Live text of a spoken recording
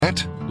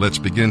that, let's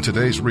begin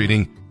today's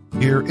reading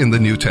here in the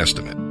New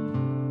Testament.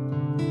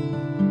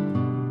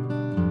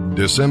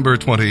 December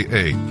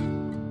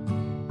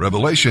 28th,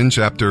 Revelation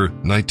chapter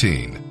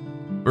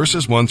 19,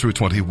 verses 1 through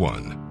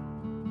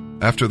 21.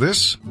 After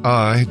this,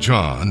 I,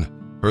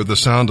 John, heard the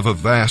sound of a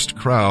vast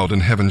crowd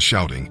in heaven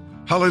shouting,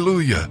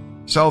 "Hallelujah!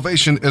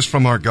 Salvation is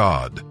from our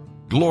God.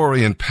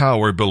 Glory and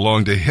power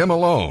belong to Him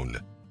alone.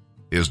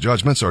 His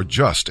judgments are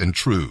just and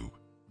true.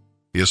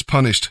 He has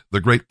punished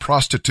the great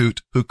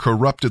prostitute who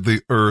corrupted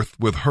the earth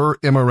with her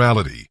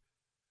immorality,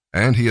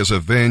 and He has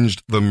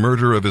avenged the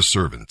murder of His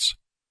servants."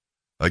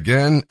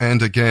 Again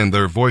and again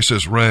their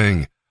voices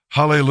rang,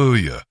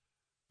 "Hallelujah!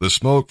 The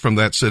smoke from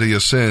that city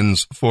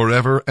ascends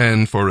forever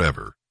and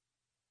forever."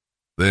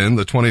 Then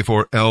the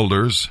 24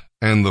 elders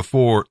and the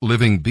 4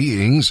 living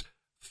beings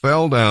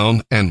fell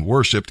down and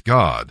worshipped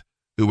God,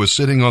 who was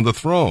sitting on the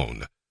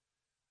throne.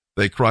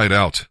 They cried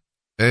out,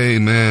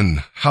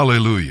 "Amen,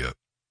 Hallelujah."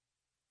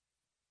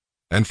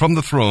 And from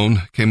the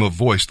throne came a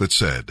voice that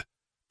said,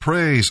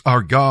 "Praise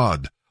our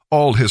God,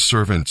 all His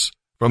servants,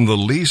 from the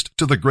least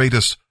to the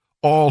greatest,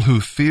 all who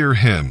fear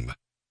Him."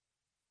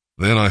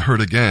 Then I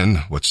heard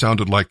again what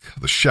sounded like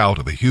the shout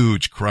of a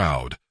huge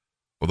crowd,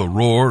 or the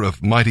roar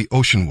of mighty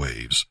ocean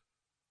waves,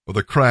 or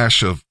the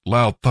crash of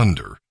loud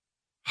thunder.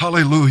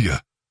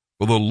 "Hallelujah!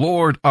 For the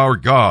Lord our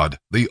God,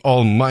 the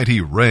Almighty,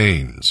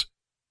 reigns.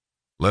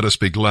 Let us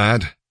be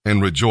glad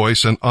and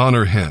rejoice and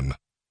honor Him.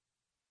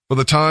 For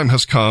the time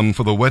has come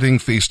for the wedding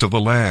feast of the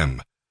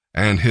Lamb,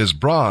 and His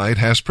bride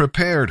has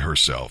prepared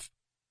herself.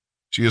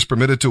 She is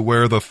permitted to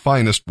wear the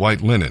finest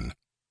white linen.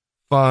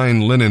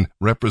 Fine linen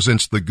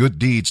represents the good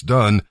deeds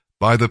done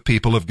by the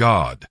people of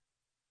God."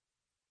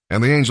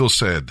 And the angel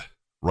said,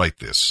 "Write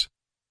this.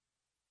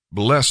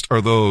 Blessed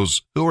are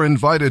those who are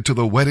invited to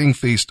the wedding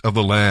feast of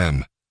the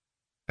Lamb."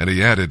 And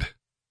he added,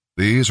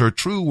 "These are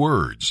true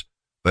words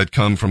that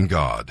come from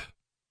God."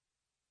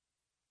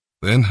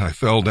 Then I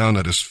fell down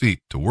at His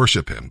feet to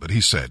worship Him, but He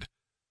said,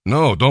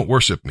 "No, don't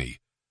worship me,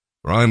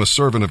 for I am a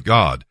servant of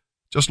God,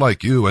 just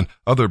like you and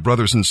other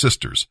brothers and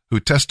sisters who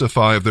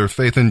testify of their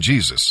faith in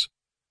Jesus.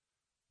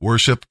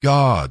 Worship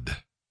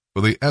God,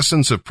 for the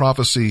essence of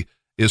prophecy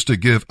is to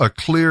give a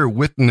clear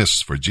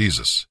witness for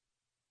Jesus."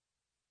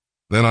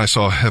 Then I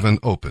saw heaven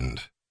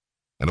opened,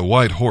 and a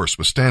white horse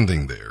was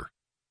standing there,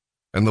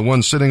 and the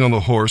one sitting on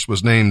the horse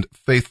was named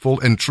Faithful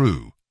and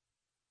True,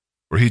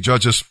 for he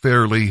judges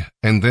fairly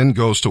and then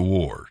goes to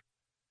war.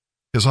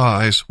 His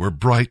eyes were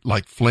bright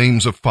like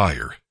flames of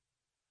fire,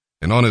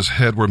 and on his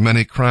head were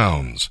many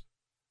crowns.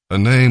 A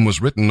name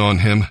was written on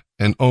him,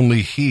 and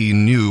only he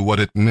knew what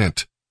it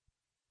meant.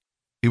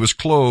 He was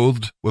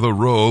clothed with a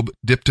robe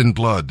dipped in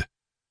blood,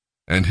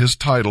 and his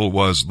title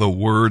was the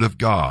Word of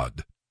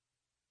God.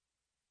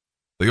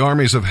 The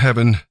armies of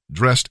heaven,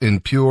 dressed in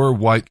pure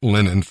white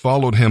linen,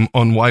 followed him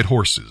on white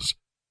horses.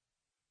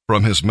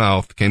 From his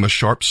mouth came a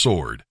sharp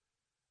sword,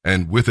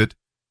 and with it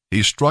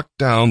he struck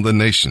down the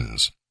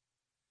nations.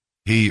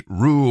 He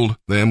ruled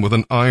them with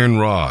an iron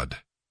rod,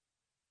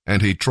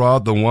 and he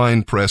trod the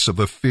winepress of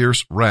the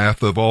fierce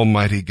wrath of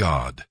Almighty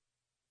God.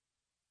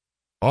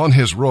 On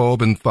his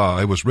robe and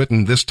thigh was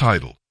written this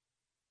title,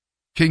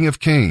 King of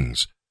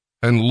Kings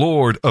and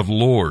Lord of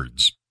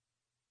Lords.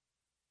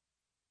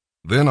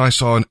 Then I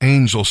saw an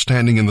angel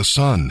standing in the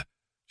sun,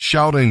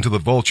 shouting to the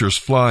vultures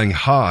flying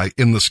high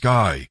in the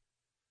sky,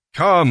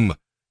 "Come,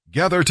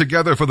 gather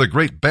together for the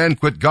great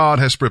banquet God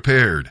has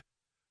prepared.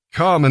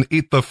 Come and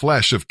eat the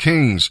flesh of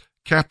kings,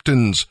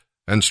 captains,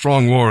 and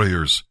strong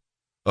warriors,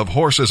 of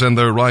horses and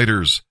their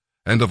riders,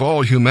 and of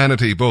all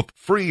humanity, both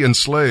free and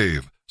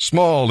slave,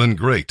 small and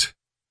great."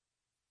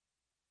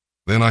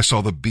 Then I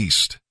saw the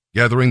beast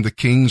gathering the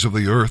kings of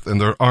the earth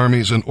and their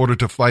armies in order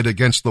to fight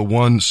against the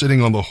one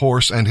sitting on the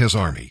horse and his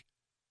army.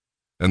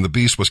 And the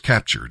beast was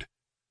captured,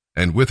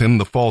 and with him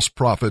the false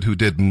prophet who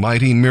did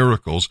mighty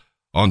miracles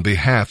on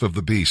behalf of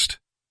the beast,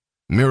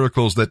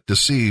 miracles that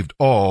deceived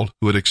all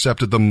who had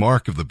accepted the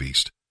mark of the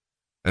beast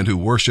and who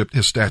worshipped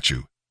his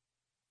statue.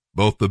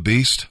 Both the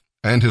beast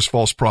and his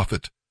false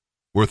prophet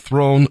were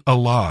thrown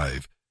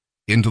alive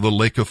into the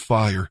lake of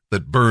fire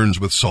that burns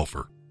with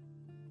sulfur.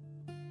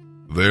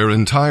 Their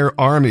entire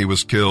army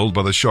was killed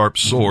by the sharp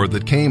sword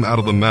that came out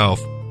of the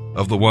mouth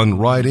of the one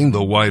riding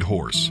the white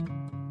horse,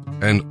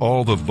 and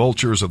all the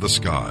vultures of the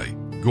sky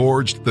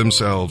gorged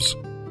themselves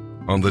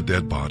on the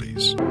dead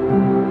bodies.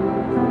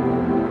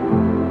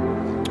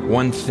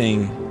 One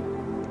thing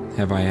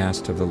have I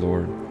asked of the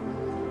Lord.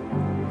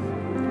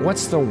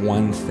 What's the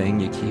one thing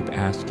you keep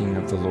asking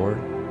of the Lord?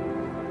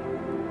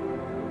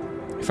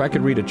 If I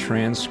could read a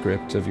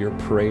transcript of your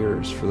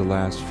prayers for the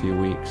last few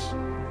weeks,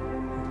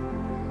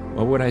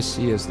 what would I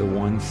see as the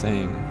one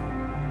thing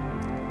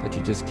that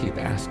you just keep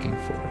asking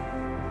for?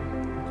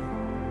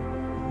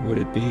 Would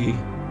it be,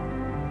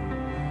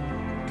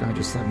 God,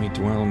 just let me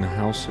dwell in the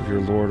house of your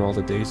Lord all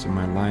the days of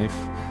my life.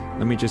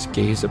 Let me just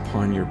gaze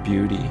upon your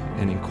beauty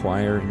and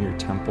inquire in your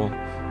temple.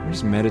 Let me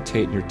just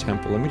meditate in your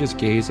temple. Let me just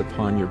gaze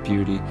upon your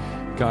beauty.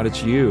 God,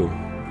 it's you.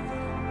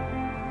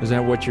 Is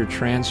that what your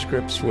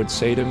transcripts would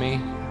say to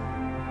me?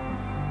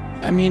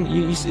 I mean,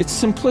 it's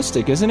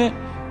simplistic, isn't it?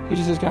 He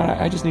just says, God,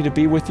 I just need to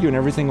be with you and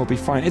everything will be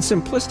fine. It's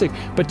simplistic,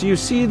 but do you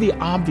see the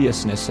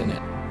obviousness in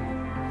it?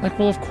 Like,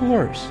 well, of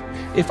course.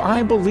 If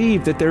I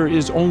believe that there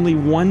is only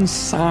one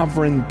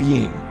sovereign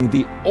being,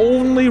 the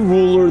only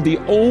ruler, the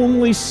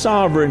only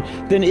sovereign,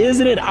 then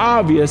isn't it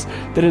obvious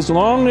that as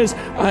long as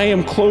I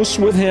am close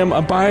with him,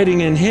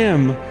 abiding in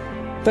him,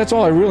 that's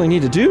all I really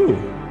need to do?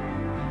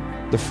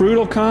 The fruit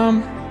will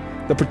come,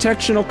 the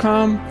protection will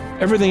come,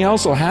 everything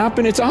else will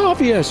happen. It's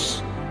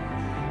obvious.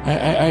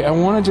 I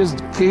want to just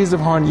gaze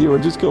upon you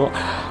and just go,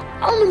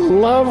 I'm in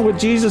love with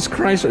Jesus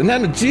Christ. And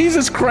then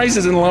Jesus Christ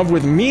is in love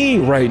with me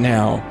right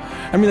now.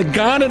 I mean, the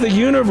God of the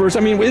universe. I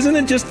mean, isn't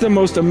it just the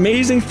most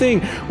amazing thing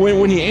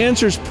when he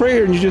answers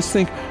prayer and you just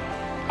think,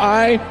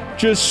 I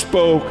just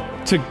spoke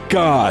to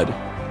God.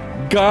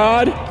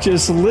 God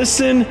just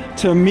listened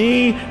to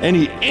me and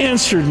he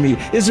answered me.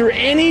 Is there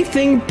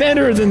anything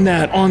better than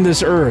that on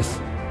this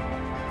earth?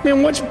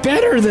 Man, what's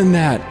better than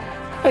that?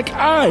 Like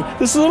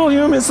this little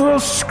human, this little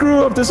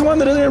screw up, this one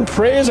that doesn't even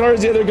pray as hard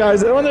as the other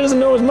guys, the one that doesn't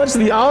know as much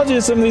theology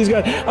as some of these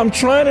guys. I'm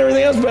trying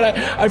everything else, but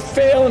I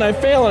fail and I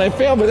fail and I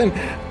fail. But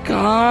then,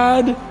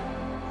 God,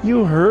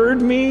 you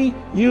heard me,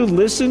 you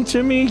listened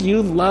to me,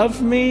 you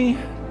love me.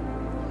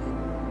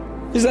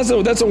 That's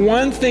the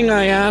one thing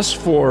I ask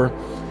for,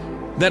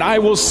 that I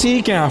will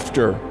seek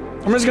after.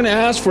 I'm just going to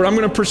ask for it. I'm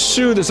going to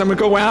pursue this. I'm going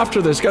to go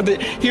after this. God,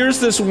 here's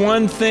this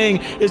one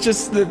thing. It's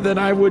just that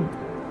I would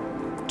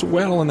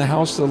dwell in the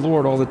house of the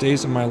Lord all the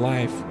days of my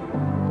life,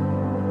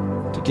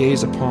 to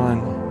gaze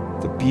upon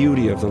the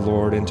beauty of the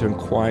Lord and to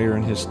inquire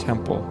in his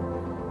temple.